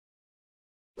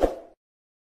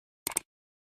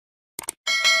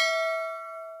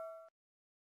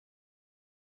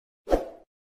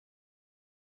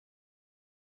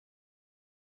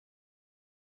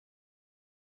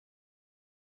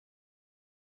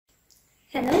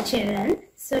Hello children,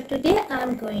 so today I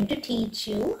am going to teach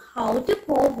you how to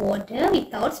pour water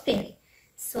without spilling.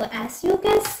 So as you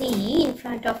can see in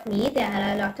front of me, there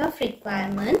are a lot of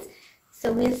requirements.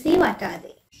 So we'll see what are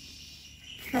they.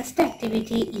 First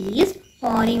activity is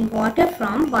pouring water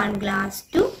from one glass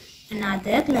to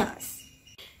another glass.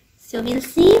 So we'll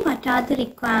see what are the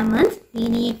requirements we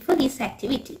need for this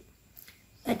activity.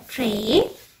 A tray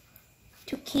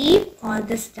to keep all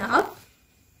the stuff,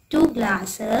 2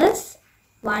 glasses,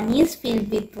 one is filled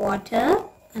with water,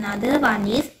 another one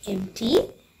is empty,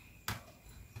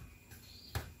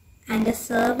 and a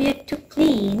serviette to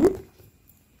clean,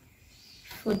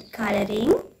 food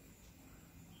coloring.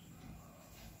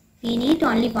 We need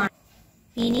only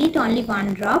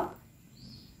one drop,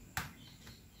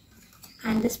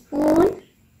 and a spoon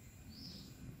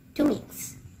to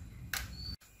mix.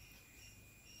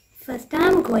 First I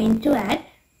am going to add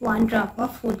 1 drop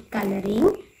of food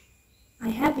coloring. I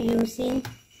have using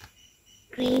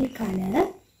green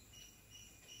color.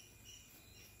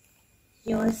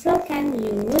 You also can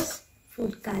use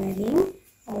food coloring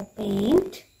or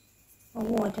paint or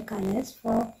watercolors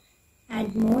for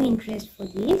add more interest for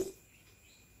this.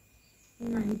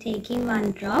 And I'm taking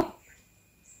 1 drop.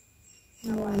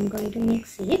 Now I'm going to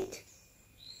mix it.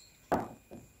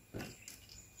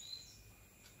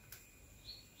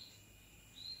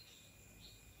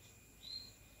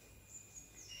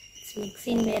 It's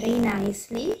mixing very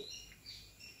nicely.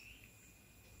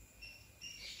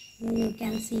 You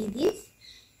can see this.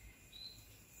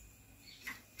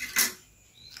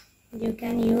 You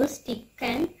can use stick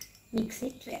and mix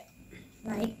it well,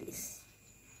 like this.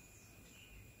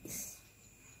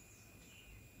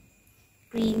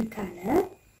 Green color.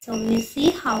 So we'll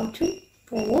see how to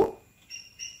pour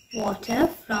water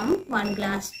from one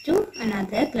glass to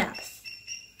another glass.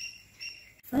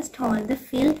 First hold the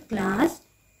filled glass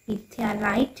with your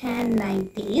right hand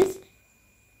like this.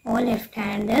 Or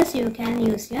left-handers, you can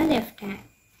use your left hand.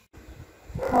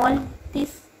 Hold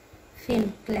this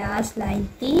filled glass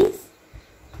like this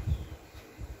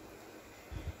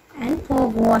and pour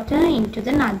water into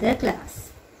the another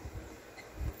glass.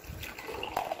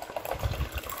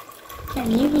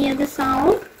 Can you hear the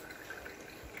sound?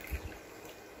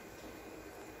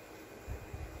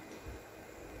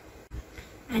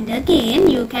 And again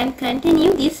you can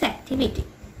continue this activity.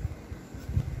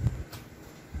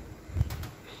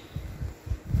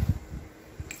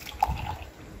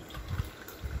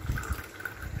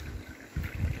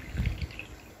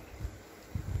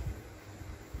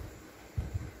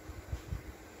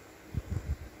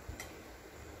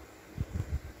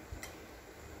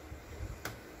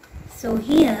 So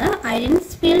here I didn't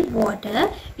spill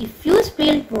water. If you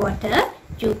spilled water,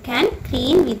 you can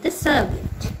clean with the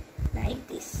serviette like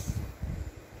this.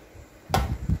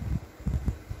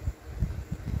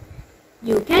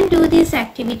 You can do this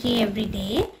activity every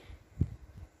day.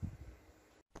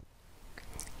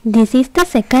 This is the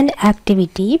second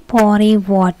activity, pouring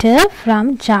water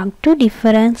from jug to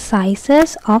different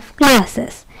sizes of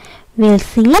glasses. We'll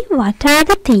see what are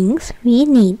the things we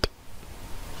need.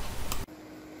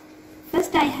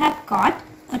 First I have got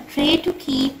a tray to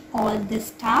keep all the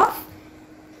stuff,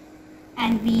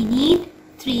 and we need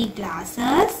 3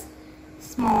 glasses,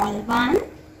 small one,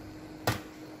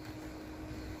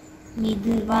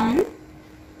 middle one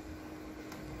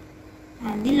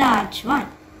and the large one.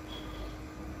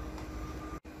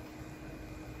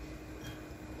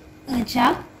 A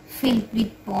jug filled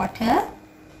with water,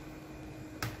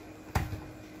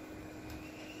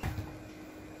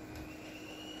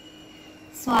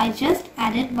 so I just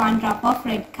added 1 drop of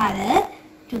red color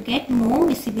to get more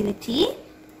visibility,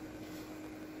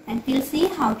 and we'll see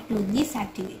how to do this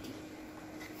activity.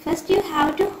 First you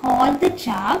have to hold the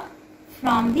jug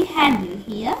from the handle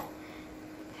here,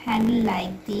 handle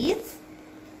like this,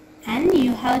 and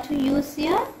you have to use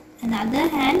your another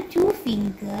hand 2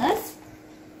 fingers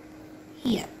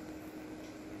here.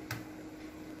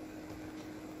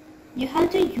 You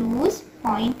have to use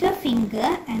pointer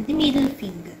finger and the middle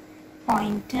finger.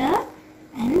 Pointer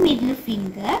and middle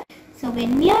finger. So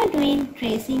when we are doing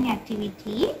tracing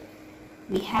activity,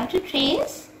 we have to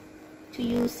trace to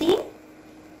using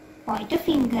pointer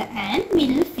finger and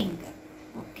middle finger.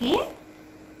 Okay,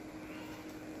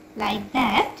 like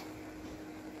that.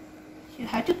 You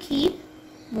have to keep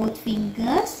both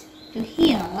fingers to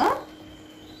here.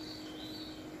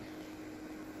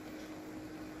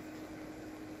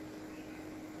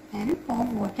 And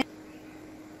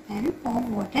pour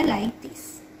water like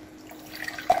this.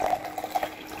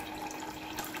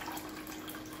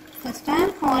 First I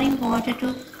am pouring water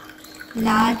to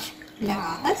large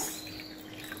glass.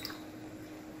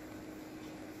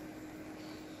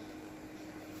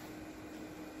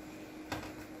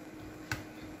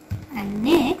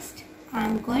 I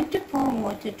am going to pour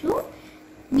water to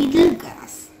middle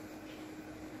glass.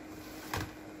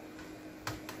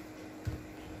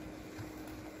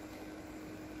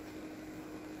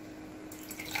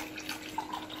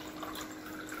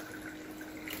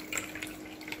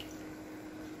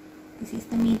 This is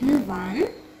the middle one.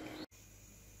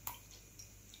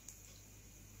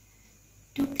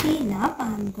 To clean up, I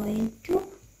am going to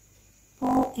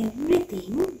pour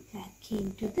everything back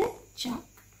into the jug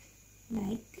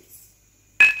like this.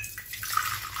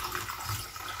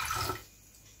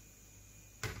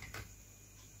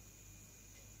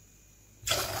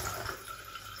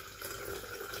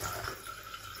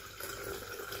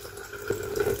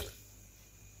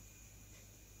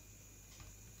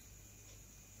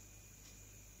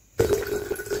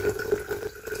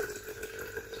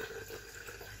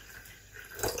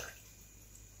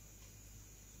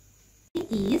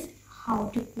 Is how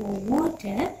to pour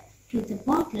water to the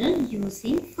bottle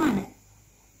using funnel.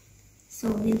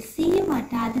 So we'll see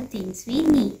what are the things we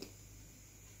need.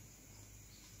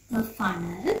 A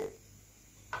funnel,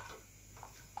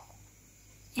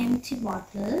 empty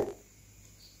bottle,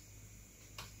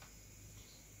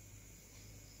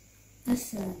 a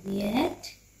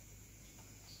serviette,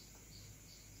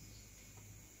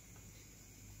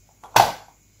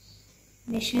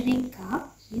 measuring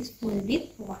cup is full with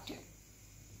water.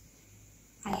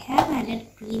 I have added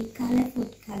green color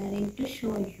food coloring to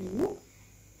show you.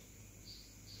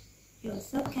 You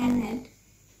also can add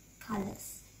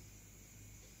colors.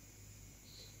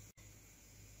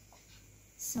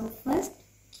 So first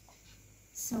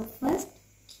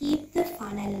keep the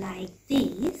funnel like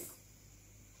this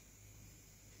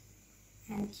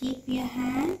and keep your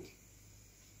hand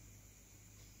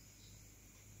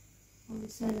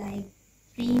also like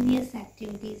previous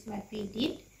activities what we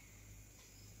did.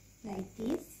 Like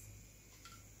this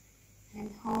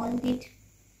and hold it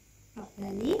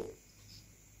properly.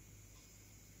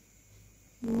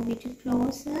 Move it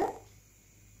closer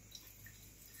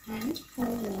and pour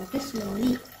water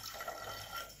slowly.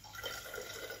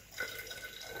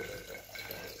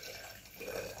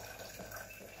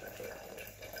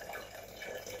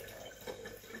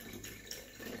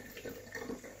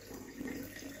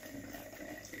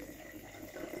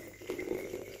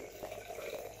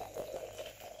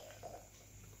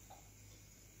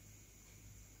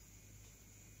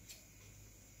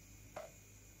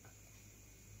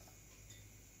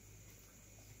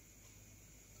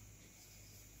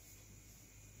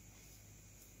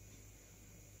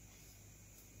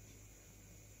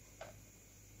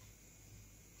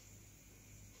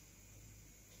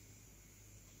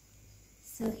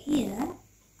 So here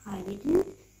I didn't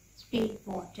spill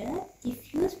water.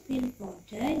 If you spill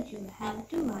water, you have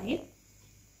to wipe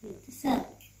with the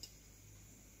serviette.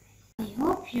 I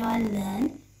hope you all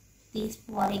learned these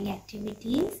pouring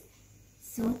activities.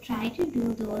 So try to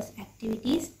do those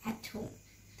activities at home.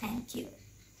 Thank you.